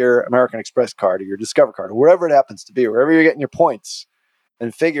out your American Express card or your Discover card or wherever it happens to be, wherever you're getting your points,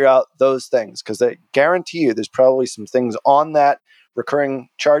 and figure out those things, because I guarantee you there's probably some things on that recurring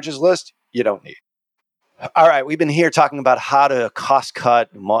charges list you don't need. All right, we've been here talking about how to cost cut.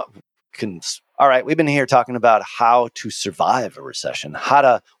 All right, we've been here talking about how to survive a recession, how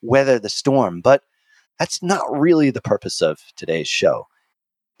to weather the storm, but that's not really the purpose of today's show.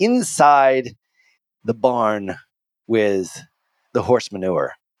 Inside the barn with the horse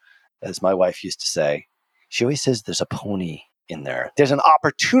manure, as my wife used to say, she always says there's a pony in there. There's an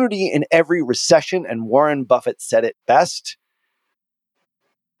opportunity in every recession, and Warren Buffett said it best.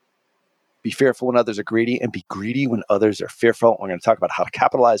 Be fearful when others are greedy, and be greedy when others are fearful. We're going to talk about how to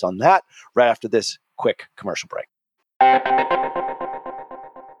capitalize on that right after this quick commercial break.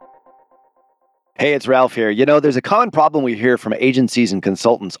 Hey, it's Ralph here. There's a common problem we hear from agencies and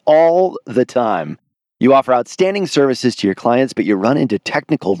consultants all the time. You offer outstanding services to your clients, but you run into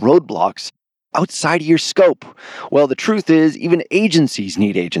technical roadblocks outside of your scope. Well, the truth is, even agencies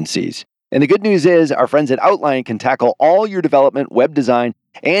need agencies. And the good news is, our friends at Outliant can tackle all your development, web design,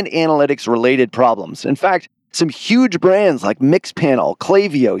 and analytics-related problems. In fact, some huge brands like Mixpanel,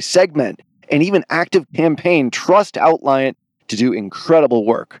 Klaviyo, Segment, and even ActiveCampaign trust Outliant to do incredible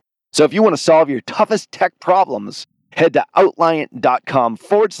work. So if you want to solve your toughest tech problems, head to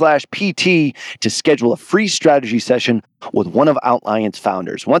outliant.com/PT to schedule a free strategy session with one of Outliant's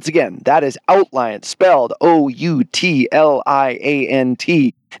founders. Once again, that is Outliant, spelled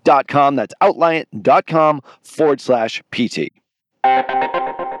OUTLIANT.com. That's outliant.com/PT.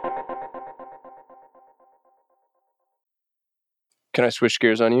 Can I switch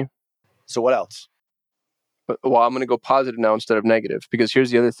gears on you? So what else? Well, I'm going to go positive now instead of negative, because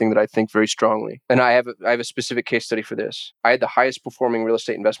here's the other thing that I think very strongly. And I have a specific case study for this. I had the highest performing real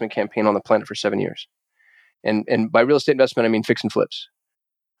estate investment campaign on the planet for 7 years. And by real estate investment, I mean fix and flips.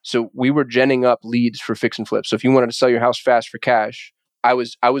 So we were genning up leads for fix and flips. So if you wanted to sell your house fast for cash, I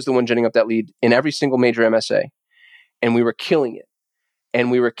was the one genning up that lead in every single major MSA. And we were killing it.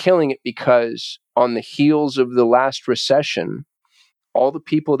 And we were killing it because on the heels of the last recession, all the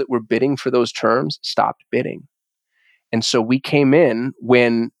people that were bidding for those terms stopped bidding. And so we came in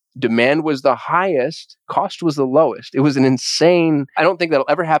when demand was the highest, cost was the lowest. It was an insane, I don't think that'll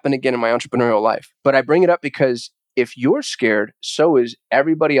ever happen again in my entrepreneurial life. But I bring it up because if you're scared, so is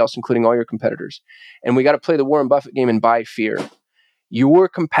everybody else, including all your competitors. And we got to play the Warren Buffett game and buy fear. Your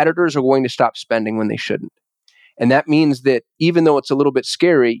competitors are going to stop spending when they shouldn't. And that means that even though it's a little bit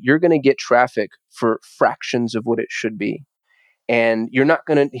scary, you're going to get traffic for fractions of what it should be. And you're not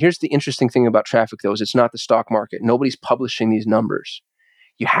going to, here's the interesting thing about traffic though, is it's not the stock market. Nobody's publishing these numbers.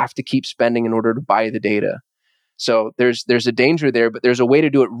 You have to keep spending in order to buy the data. So there's a danger there, but there's a way to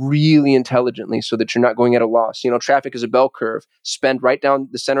do it really intelligently so that you're not going at a loss. Traffic is a bell curve. Spend right down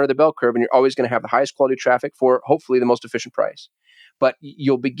the center of the bell curve and you're always going to have the highest quality traffic for hopefully the most efficient price. But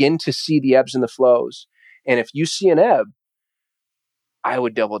you'll begin to see the ebbs and the flows. And if you see an ebb, I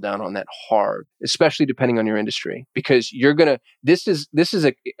would double down on that hard, especially depending on your industry, because this is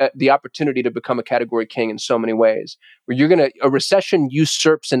the opportunity to become a category king in so many ways, where a recession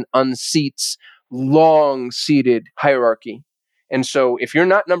usurps and unseats long-seated hierarchy. And so if you're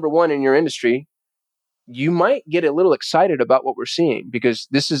not number one in your industry, you might get a little excited about what we're seeing, because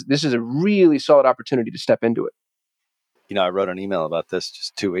this is a really solid opportunity to step into it. I wrote an email about this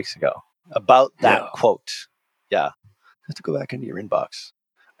just 2 weeks ago about that quote. Yeah. Have to go back into your inbox.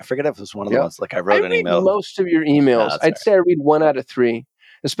 I forget if it was one of the ones, like I wrote an email. Most of your emails. I'd say I read 1 out of 3,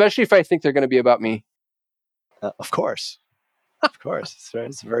 especially if I think they're going to be about me. Of course. Of course.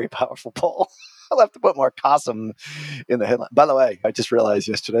 It's a very powerful poll. I'll have to put more Qasim in the headline. By the way, I just realized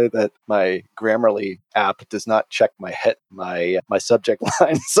yesterday that my Grammarly app does not check my subject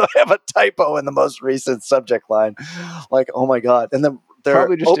line. So I have a typo in the most recent subject line. Like, oh my God. And then their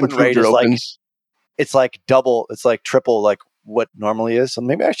open rate is opens. It's like double, it's like triple, like what normally is. So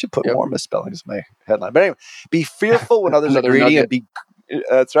maybe I should put more misspellings in my headline. But anyway, be fearful when others are greedy and be.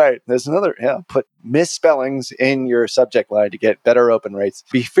 That's right. There's another. Put misspellings in your subject line to get better open rates.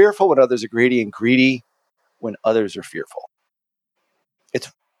 Be fearful when others are greedy, and greedy when others are fearful.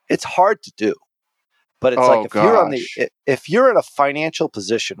 It's hard to do, But it's like Oh gosh. if you're in a financial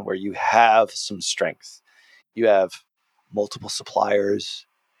position where you have some strength, you have multiple suppliers,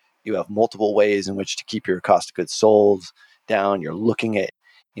 you have multiple ways in which to keep your cost of goods sold down. You're looking at,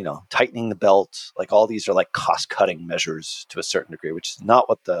 tightening the belt. Like all these are like cost cutting measures to a certain degree, which is not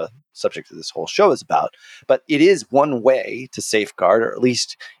what the subject of this whole show is about. But it is one way to safeguard or at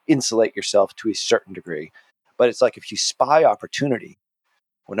least insulate yourself to a certain degree. But it's like if you spy opportunity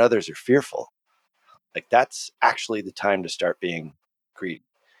when others are fearful, like that's actually the time to start being greedy,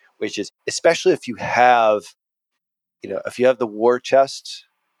 which is especially if you have the war chest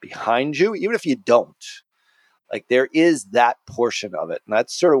behind you, even if you don't, like there is that portion of it. And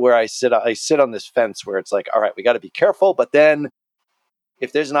that's sort of where I sit on this fence where it's like, all right, we got to be careful. But then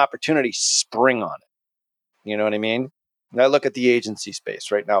if there's an opportunity, spring on it. You know what I mean? And I look at the agency space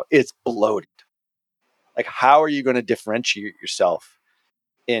right now, it's bloated. Like, how are you going to differentiate yourself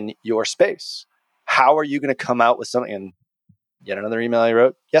in your space? How are you going to come out with something? And yet another email I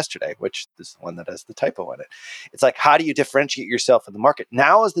wrote yesterday, which is the one that has the typo in it. It's like, how do you differentiate yourself in the market?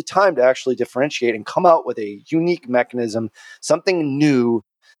 Now is the time to actually differentiate and come out with a unique mechanism, something new,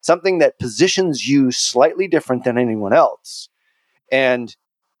 something that positions you slightly different than anyone else. And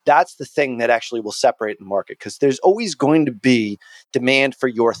that's the thing that actually will separate the market, because there's always going to be demand for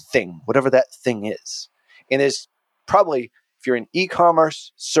your thing, whatever that thing is. And there's probably, if you're in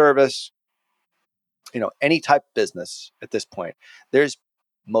e-commerce, service, any type of business at this point, there's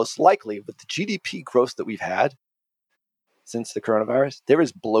most likely, with the GDP growth that we've had since the coronavirus, there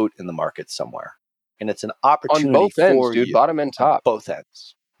is bloat in the market somewhere. And it's an opportunity On both ends, for dude, you. bottom and top. Both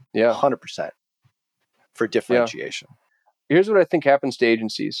ends. Yeah. 100% for differentiation. Yeah. Here's what I think happens to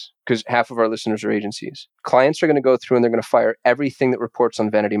agencies, because half of our listeners are agencies. Clients are going to go through and they're going to fire everything that reports on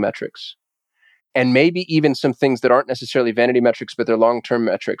vanity metrics. And maybe even some things that aren't necessarily vanity metrics, but they're long-term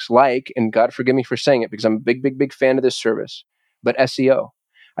metrics, like, and God forgive me for saying it because I'm a big, big, big fan of this service, but SEO.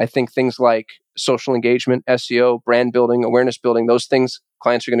 I think things like social engagement, SEO, brand building, awareness building, those things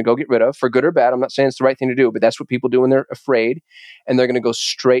clients are going to go get rid of for good or bad. I'm not saying it's the right thing to do, but that's what people do when they're afraid, and they're going to go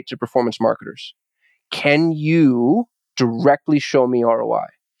straight to performance marketers. Can you directly show me ROI?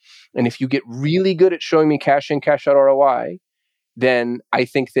 And if you get really good at showing me cash in, cash out ROI, then I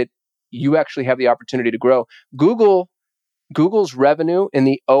think that you actually have the opportunity to grow. Google's revenue in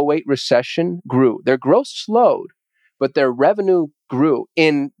the 2008 recession grew. Their growth slowed, but their revenue grew.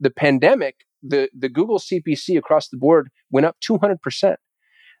 In the pandemic, the Google CPC across the board went up 200%.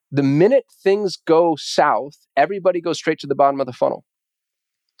 The minute things go south, everybody goes straight to the bottom of the funnel.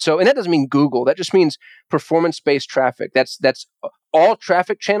 So, and that doesn't mean Google. That just means performance-based traffic. That's all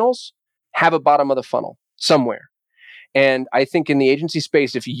traffic channels have a bottom of the funnel somewhere. And I think in the agency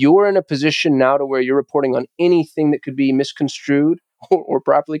space, if you're in a position now to where you're reporting on anything that could be misconstrued or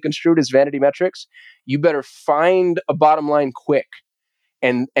properly construed as vanity metrics, you better find a bottom line quick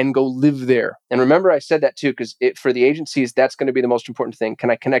and go live there. And remember, I said that too, because for the agencies, that's going to be the most important thing. Can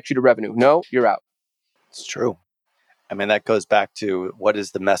I connect you to revenue? No, you're out. It's true. I mean, that goes back to what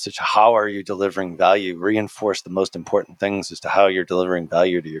is the message? How are you delivering value? Reinforce the most important things as to how you're delivering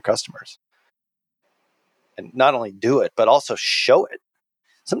value to your customers. And not only do it, but also show it.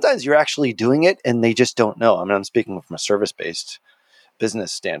 Sometimes you're actually doing it and they just don't know. I mean, I'm speaking from a service-based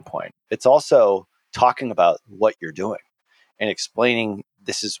business standpoint. It's also talking about what you're doing and explaining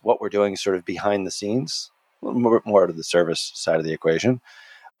this is what we're doing sort of behind the scenes, more to the service side of the equation.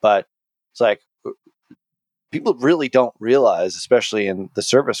 But it's like, people really don't realize, especially in the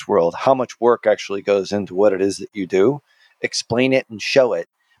service world, how much work actually goes into what it is that you do. Explain it and show it,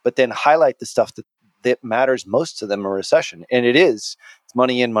 but then highlight the stuff that matters most to them in a recession. And it's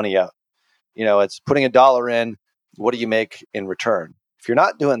money in, money out. It's putting $1 in. What do you make in return? If you're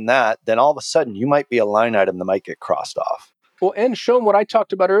not doing that, then all of a sudden you might be a line item that might get crossed off. Well, and show them what I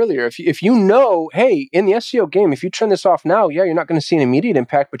talked about earlier. If you know, hey, in the SEO game, if you turn this off now, yeah, you're not going to see an immediate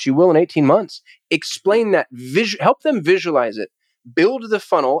impact, but you will in 18 months. Explain that, help them visualize it. Build the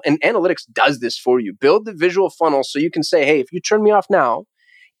funnel, and analytics does this for you. Build the visual funnel so you can say, hey, if you turn me off now,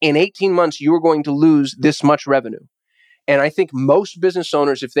 in 18 months, you are going to lose this much revenue. And I think most business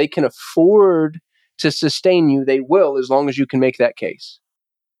owners, if they can afford to sustain you, they will, as long as you can make that case.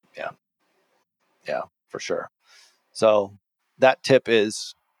 Yeah, for sure. So that tip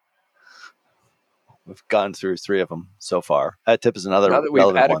is, we've gone through 3 of them so far. That tip is another now that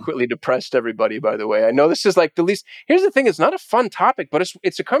we've adequately depressed everybody, by the way. I know this is like the least. Here's the thing: it's not a fun topic, but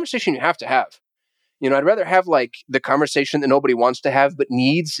it's a conversation you have to have. I'd rather have like the conversation that nobody wants to have but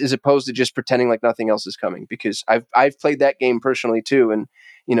needs, as opposed to just pretending like nothing else is coming. Because I've played that game personally too, and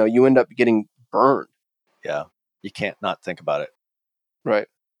you end up getting burned. Yeah, you can't not think about it. Right.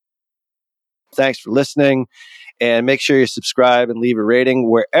 Thanks for listening. And make sure you subscribe and leave a rating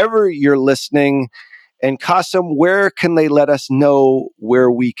wherever you're listening. And Qasim, where can they let us know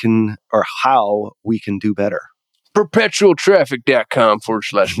where we can or how we can do better?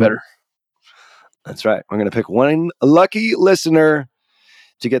 perpetualtraffic.com/better. That's right. We're going to pick one lucky listener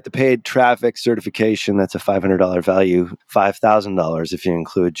to get the paid traffic certification. That's a $500 value, $5,000 if you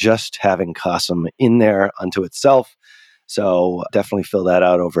include just having Qasim in there unto itself. So definitely fill that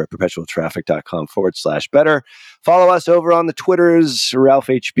out over at perpetualtraffic.com/better. Follow us over on the Twitters, Ralph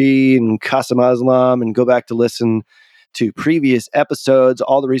HB and Qasim Aslam, and go back to listen to previous episodes.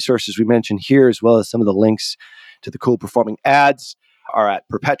 All the resources we mentioned here, as well as some of the links to the cool performing ads, are at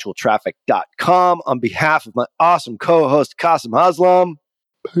perpetualtraffic.com. On behalf of my awesome co-host, Qasim Aslam,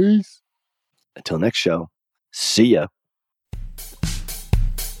 peace. Until next show, see ya.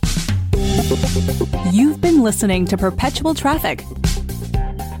 You've been listening to Perpetual Traffic,